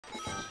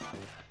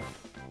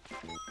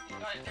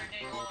god, they're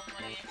getting all the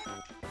money.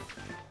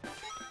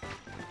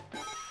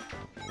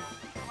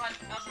 Come on,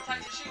 now's the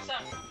time to shoot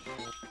some.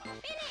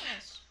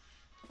 Finish!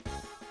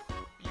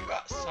 You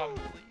got some,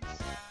 please.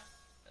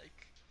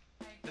 Like,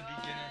 the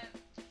beginner.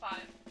 5.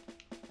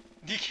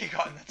 DK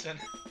got nothing.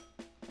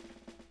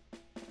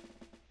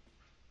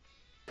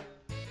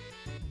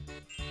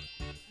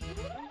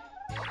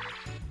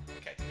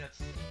 Okay, I think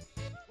that's...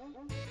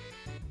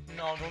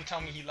 No, don't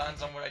tell me he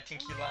lands on what I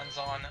think he lands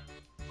on.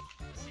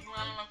 So you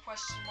land on a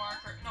question mark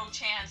or... No,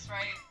 chance,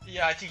 right?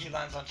 Yeah, I think he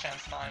lands on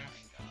chance time.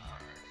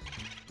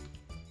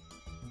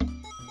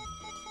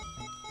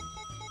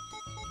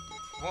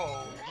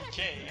 Whoa,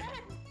 DK.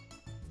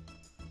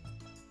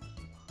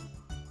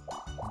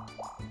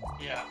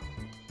 Yeah.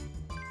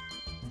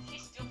 Did he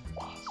steal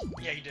from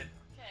Peach? Yeah, he did.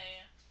 Okay.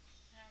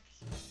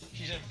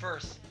 He's in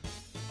first.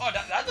 Oh,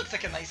 that looks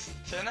like a nice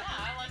tin. Yeah,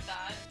 I like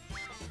that.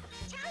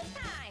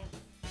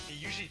 They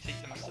usually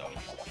take themselves.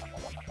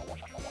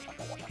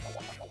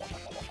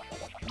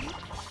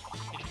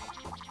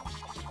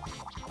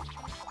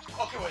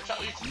 Okay, wait, it's at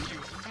least you.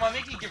 Come on,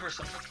 make me give her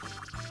some.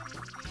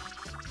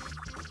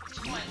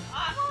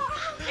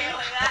 Okay,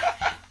 like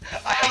that.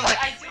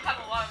 I do have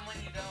a lot of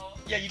money though.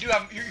 Yeah, you do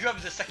have. You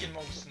have the second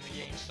most in the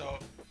game, so.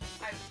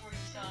 I have 40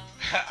 some.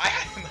 I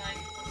have.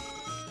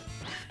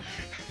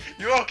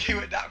 You're okay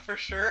with that for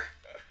sure.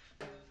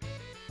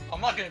 I'm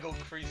not gonna go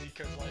crazy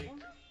because like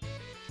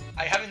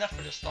I have enough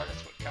for the start.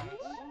 That's what counts.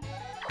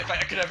 If I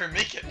could ever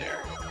make it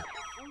there.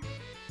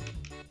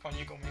 Come on,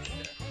 you go make it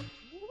there.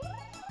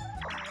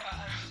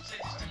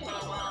 Just put a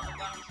one on the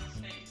bottom of his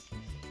face.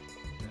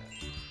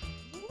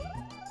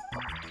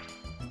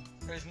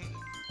 There's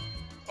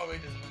oh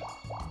wait, there's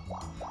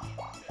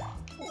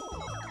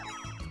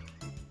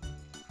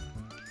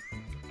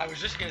I was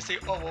just gonna say,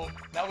 oh well,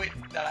 now wait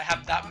that I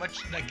have that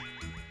much, like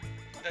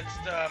that's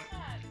the,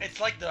 it's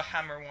like the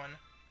hammer one.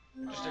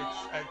 Just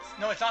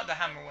no, it's not the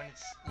hammer one.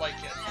 It's like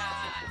it.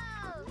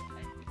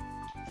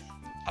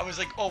 I was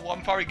like, oh well,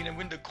 I'm probably gonna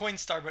win the coin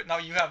star, but now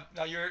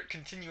you're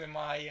continuing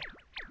my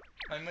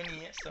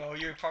money, so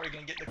you're probably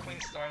gonna get the coin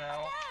star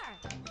now.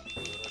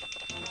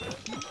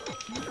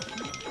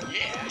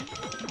 Yeah,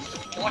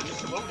 watch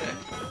is loaded.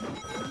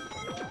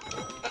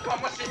 Look how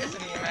much it is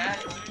in here, man.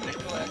 It's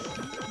ridiculous.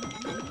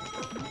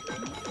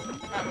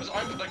 I was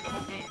on for like the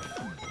whole game.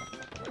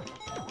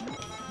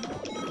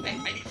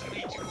 I need some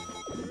nature.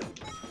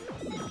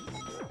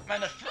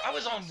 Man, I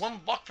was on 1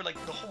 block for like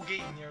the whole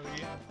game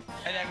nearly,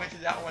 and I went to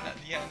that one at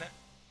the end.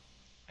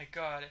 I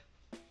got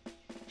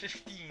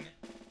 15.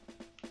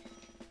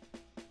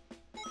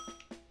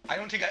 I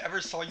don't think I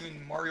ever saw you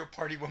in Mario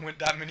Party one with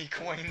that many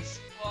coins.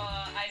 Well,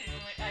 I didn't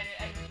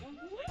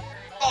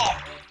Oh!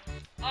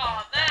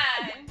 Oh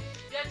man!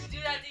 You have to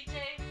do that, DK?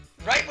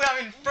 Right when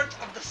I'm in front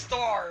of the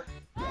star!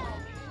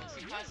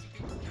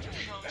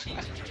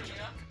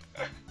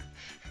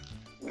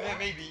 Yeah,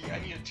 maybe. I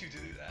need a 2 to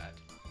do that.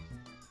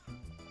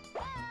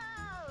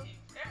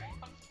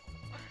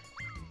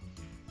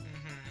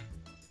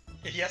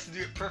 Yeah, he has to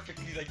do it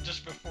perfectly, like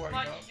just before, you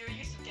know? You're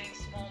used to getting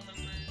small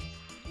numbers.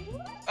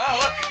 Oh,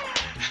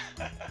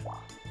 look!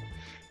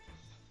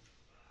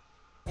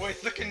 Well,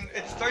 it's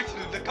starting to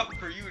look up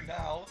for you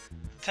now.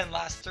 10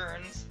 last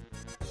turns.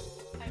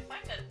 I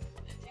find that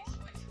it takes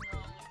way too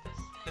long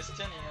with this This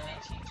tin, yeah. They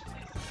change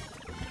places.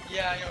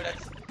 Yeah, I know,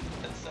 that's,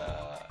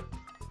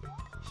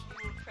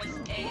 You press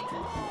A.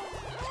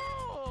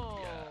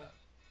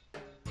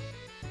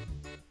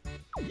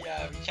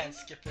 Yeah, we can't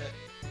skip it.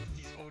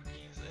 These old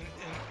games, and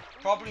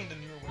probably in the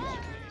newer ones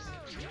you can maybe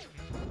skip it.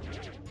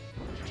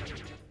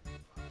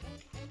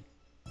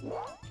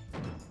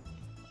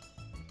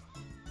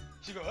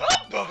 So you go,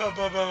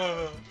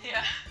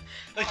 Yeah.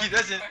 like he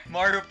does in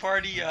Mario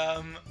Party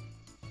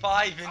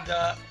 5 in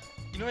the,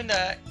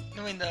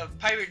 in the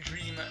Pirate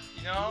Dream,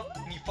 you know,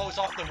 when he falls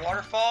off the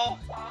waterfall.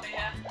 Oh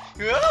yeah.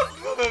 He's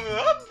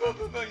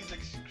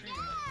like screaming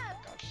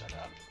like, God, shut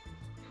up.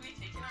 Did we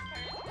take it on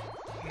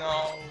Pirate? No,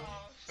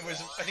 it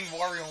was I think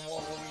Wario and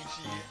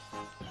Waluigi.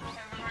 I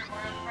remember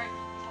Mario Kart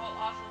fall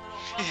off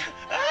a little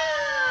bump.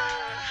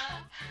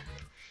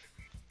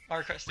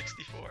 Mario Kart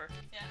 64.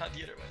 Yeah. Not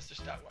the other one, it's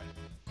just that one.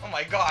 Oh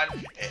my god,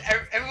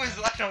 everyone's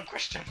left on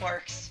question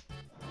marks.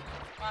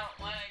 Wow,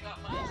 when I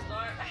got my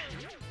star.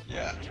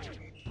 Yeah.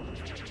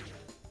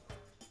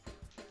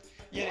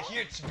 Yeah,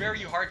 here it's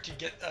very hard to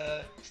get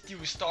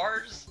steal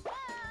stars,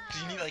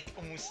 because you need like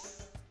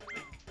almost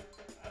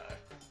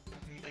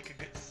you need like a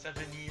good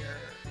 70 or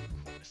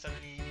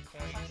 70, 80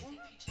 coins.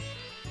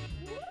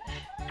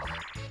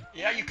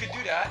 Yeah, you could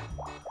do that.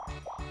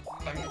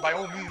 I mean, by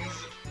all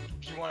means,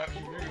 if you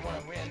really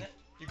wanna win,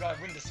 you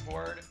gotta win the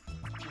sport.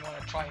 If you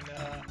wanna try and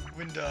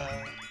win the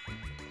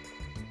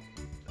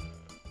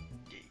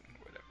game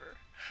or whatever.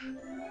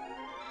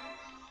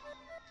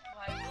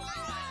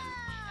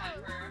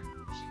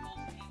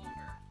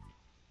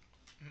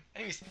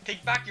 Anyways,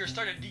 take back your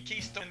start at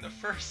DK still in the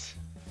first.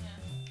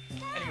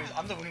 Yeah. Anyways,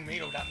 I'm the one who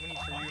made all that money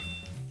for you.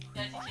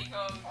 Yeah, DK,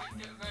 go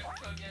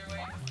get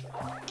away.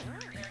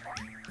 There.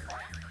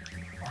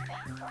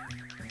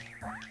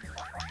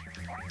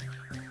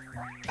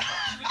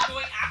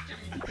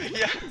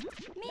 Yeah.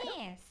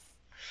 Miss.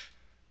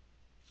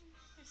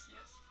 Yes,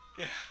 yes.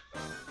 Yeah.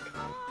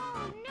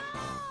 Oh no.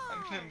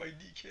 I'm him by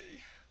DK.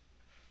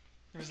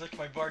 He was like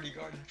my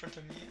bodyguard in front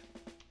of me.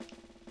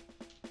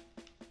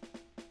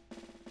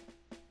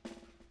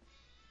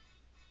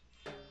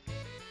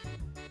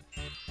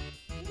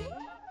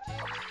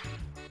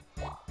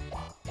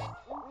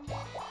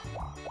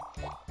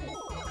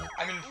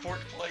 I'm in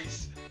 4th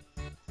place.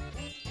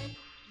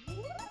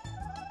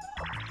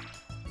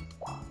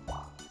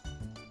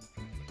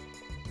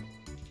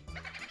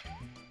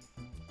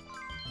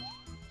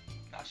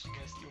 Now she's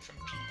gonna steal from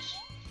Peach.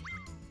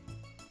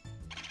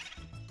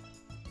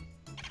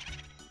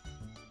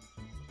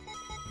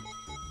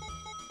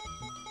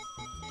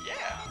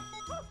 Yeah!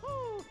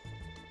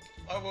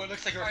 Oh, well, it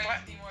looks like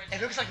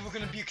it looks like we're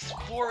gonna be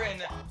exploring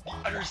the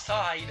other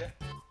side.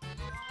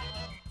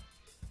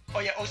 Oh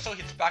yeah, also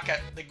it's back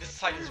at, like, this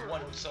side is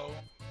 1 also.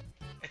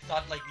 It's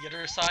not like the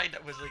other side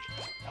that was like,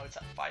 now it's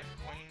at 5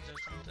 coins or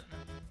something.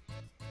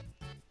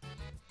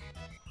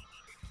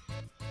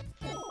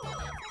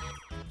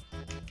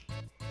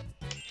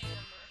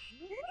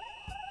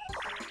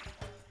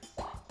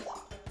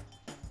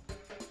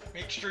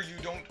 Make sure you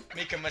don't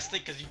make a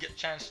mistake because you get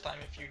chance time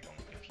if you don't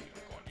go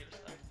on the other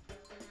side.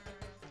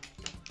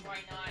 Why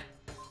not?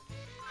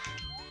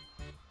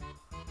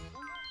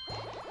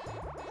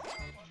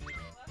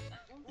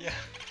 Yeah.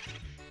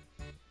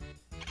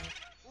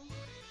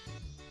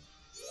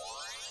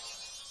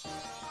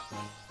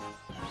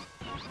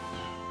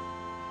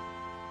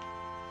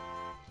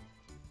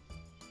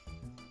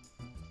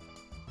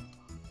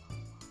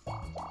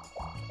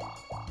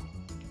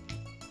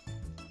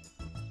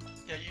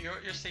 Yeah,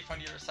 you're safe on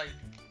the other side.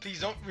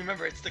 Please don't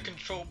remember it's the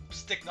control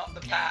stick, not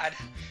the pad.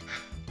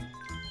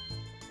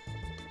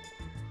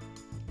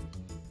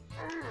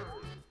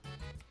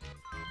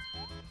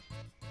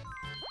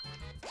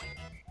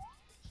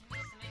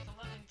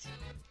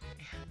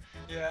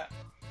 Yeah.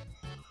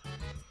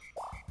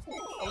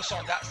 Also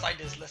on that side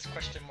there's less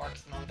question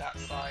marks than on that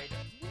side.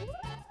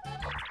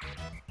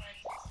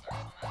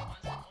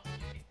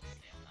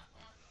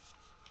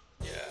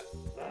 Yeah.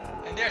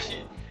 And there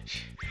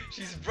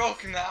she's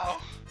broke now.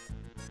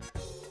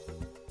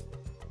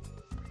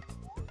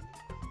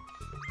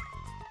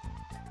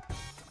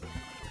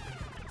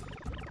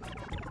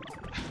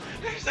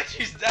 It's like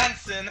she's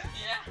dancing.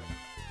 Yeah.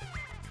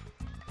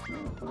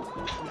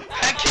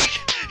 Pancake!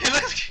 It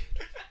looks.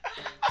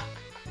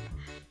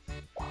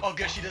 Oh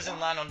good, she doesn't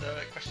land on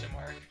the question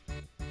mark.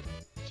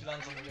 She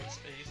lands on the red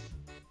space.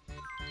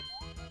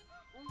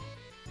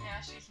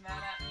 Yeah, she's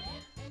mad at me.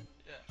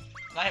 Yeah.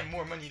 And I have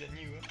more money than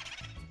you.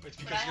 But it's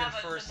because you're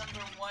first. The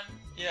number 1.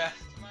 Yeah.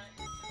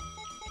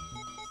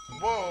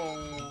 Whoa!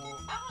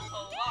 That was a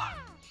lot.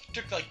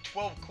 Took like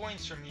 12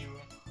 coins from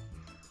you.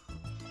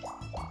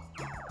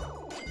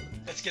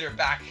 Let's get her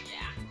back.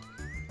 Yeah.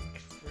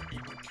 If we're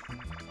able to.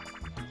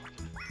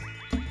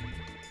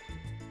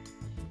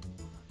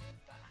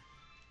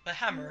 The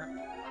hammer.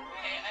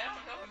 Hey, I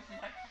don't know if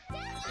my...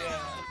 Yeah.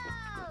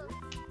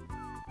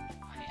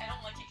 I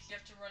don't like it because you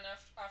have to run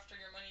after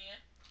your money,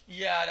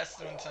 Yeah, that's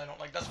the one thing I don't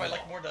like. That's why I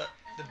like more the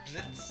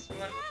blitz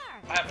one.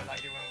 I have an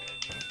idea what I'm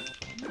gonna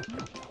do.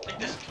 Take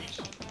this Peach.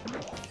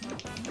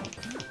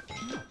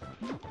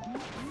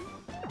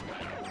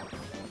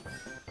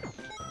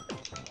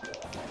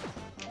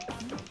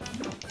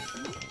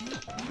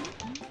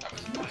 That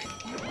was fine.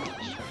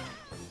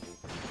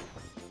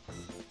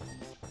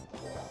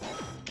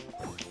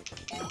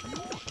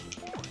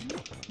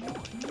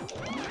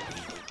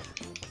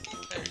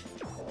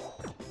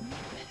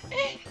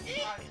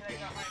 I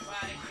got my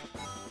bag.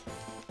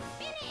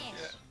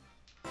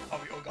 Oh,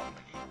 we all got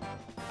money.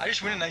 I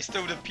just went and I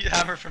stole the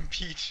hammer from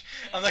Peach.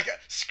 I'm like,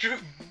 screw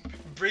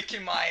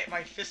breaking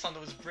my fist on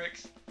those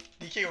bricks.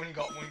 DK only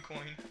got 1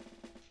 coin.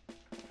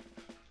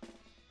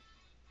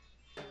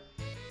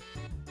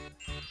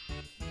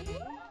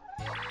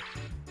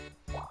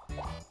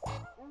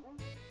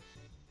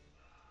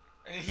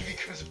 And then he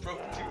becomes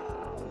broke too.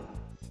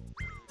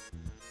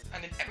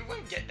 And then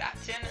everyone get that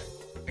 10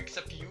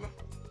 except you.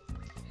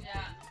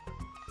 Yeah.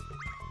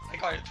 I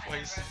got it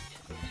twice.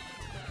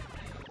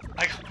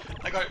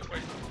 I got it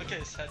twice. Look at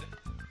his head.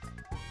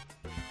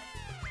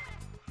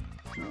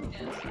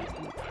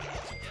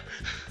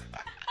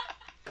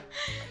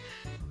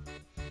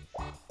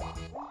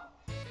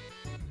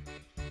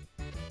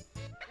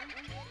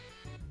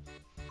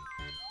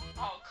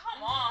 Oh,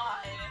 come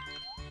on!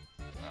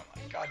 Oh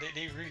my god,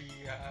 they really,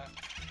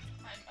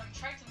 I'm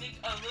trying to make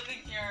a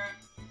living here.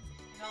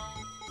 No.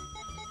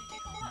 They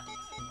take a lot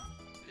too,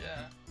 no?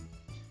 yeah.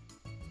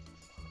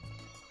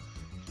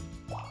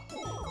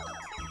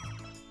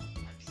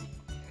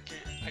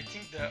 Okay, I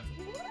think that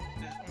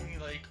there's only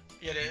like,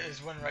 yeah, there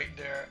is one right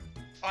there.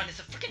 Oh, and there's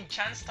a freaking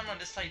chance time on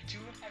this side too.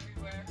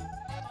 Everywhere.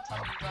 Don't tell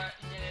me you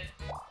did it.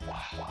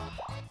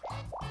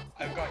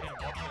 I've got him.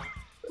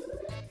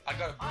 I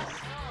got a blue.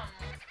 Awesome.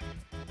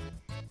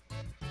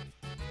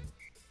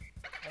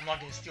 I'm not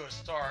gonna steal a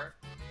star.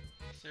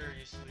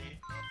 Seriously.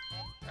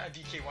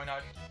 DK, why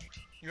not?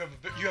 You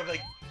have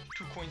like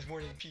 2 coins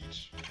more than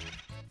Peach.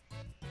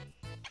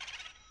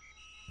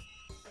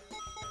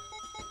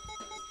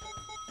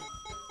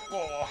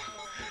 Whoa.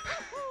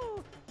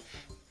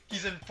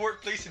 He's in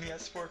 4th place and he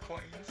has 4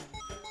 coins.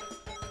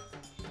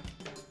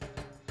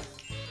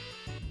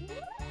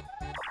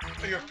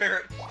 Oh, your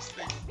favorite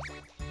space.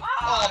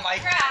 Oh my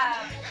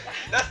crap!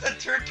 That's the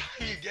 3rd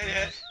time you get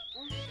hit.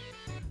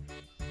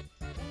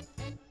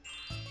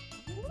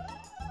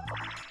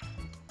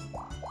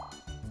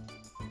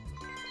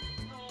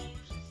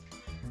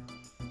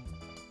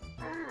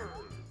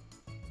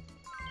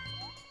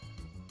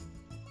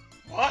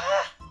 What?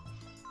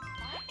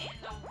 Why in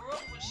the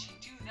world would she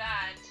do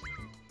that?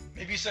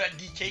 Maybe so that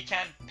DK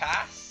can't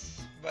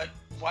pass? But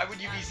why would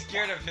you be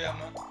scared of him?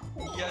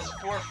 He has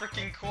 4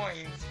 freaking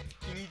coins.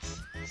 He needs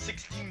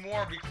 60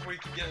 more before he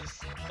can get a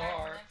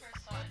star.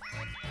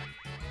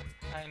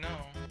 I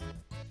know.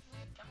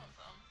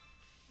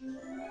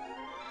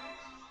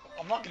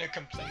 I'm not gonna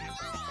complain.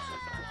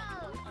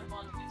 I'm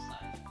on the good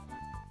side.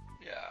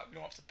 Yeah, we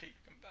don't have to pay to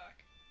come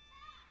back.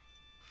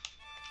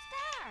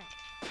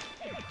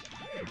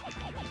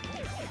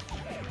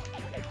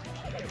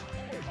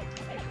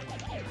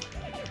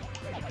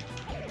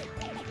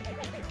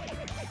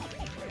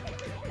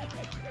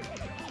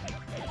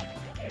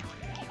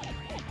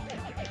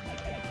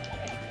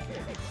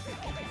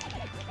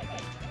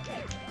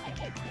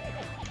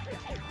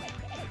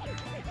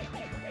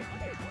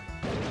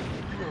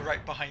 You were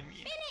right behind me.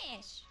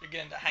 Finish. You're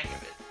getting the hang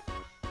of it.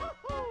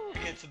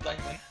 Okay, it's a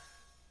diamond.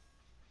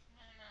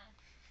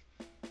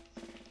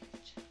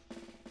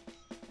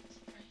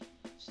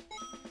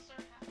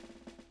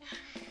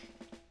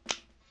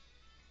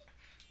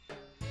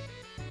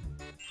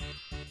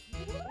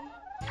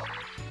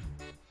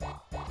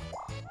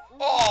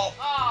 Oh!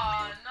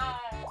 Oh no!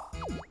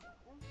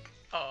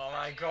 Oh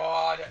my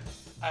god.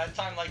 At a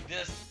time like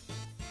this,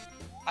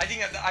 I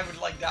think that I would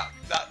like that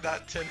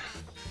tin.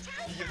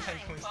 You give 10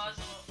 coins.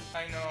 Impossible.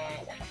 I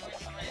know.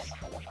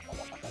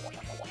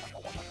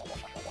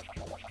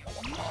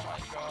 Oh my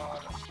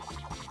god.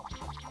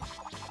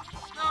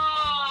 No!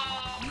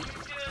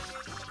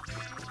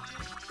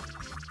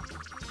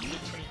 You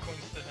give 20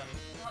 coins to him.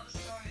 Not the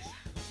stories.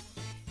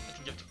 I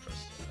think you have to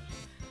press.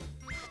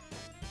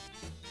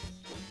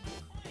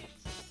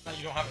 Now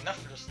you don't have enough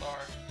for the star.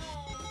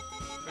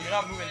 But you're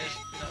not moving this.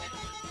 You know.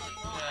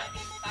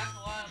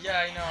 Yeah,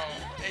 I know.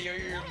 Hey,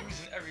 you're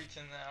losing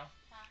everything now.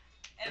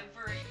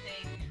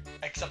 Everything.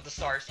 Except the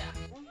stars. Yeah.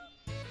 Oh,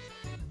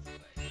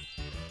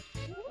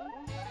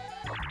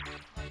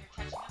 you're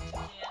catching up to me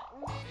yet?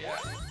 Yeah.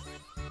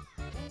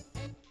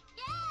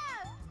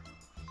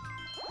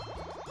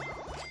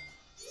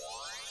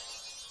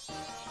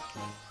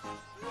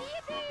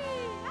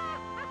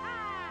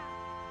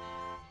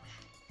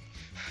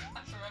 I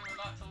have to remember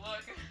not to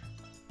look.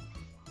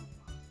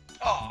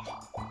 Oh.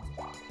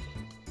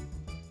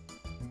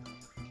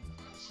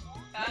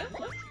 Bad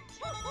luck.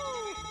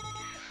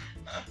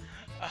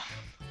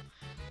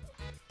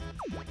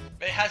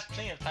 But it has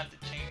plenty of time to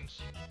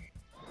change.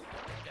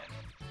 Again.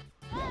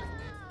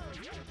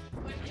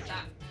 What is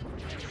that?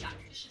 What is that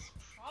fish's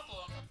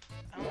problem?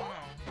 I don't know.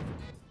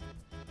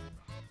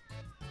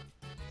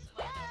 Is it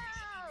like it takes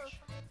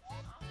a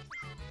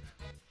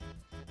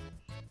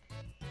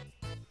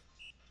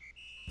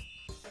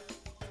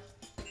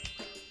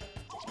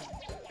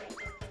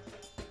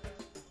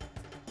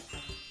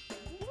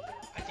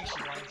I think she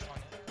lands on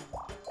it.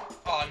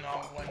 Oh no,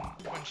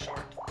 one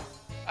short.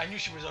 I knew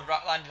she was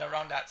landing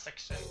around that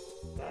section.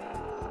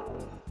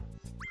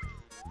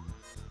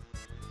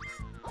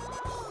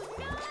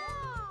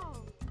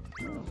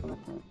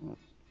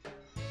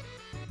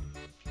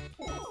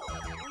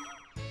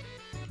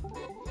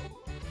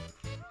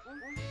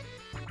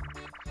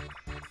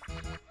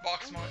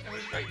 Box mount. It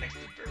was right next to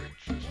the bridge.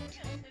 We didn't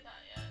say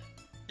that yet.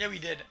 Yeah, we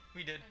did.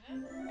 We did.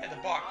 Yeah,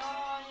 the box.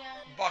 Oh,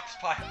 yeah. Box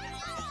pile.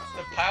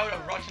 The pile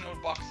of rotten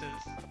old boxes.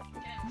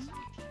 Again, so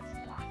we can see the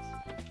next one.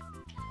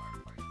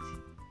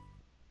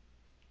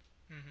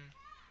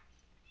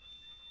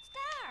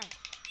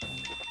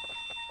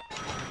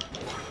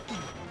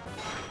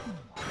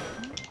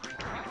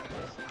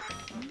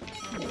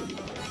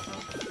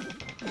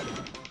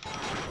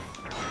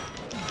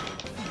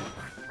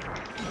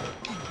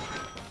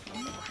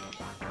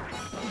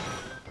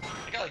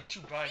 I got like 2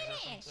 bags or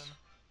something.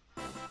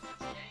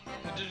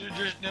 It's getting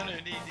good. No,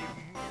 they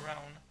move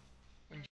around.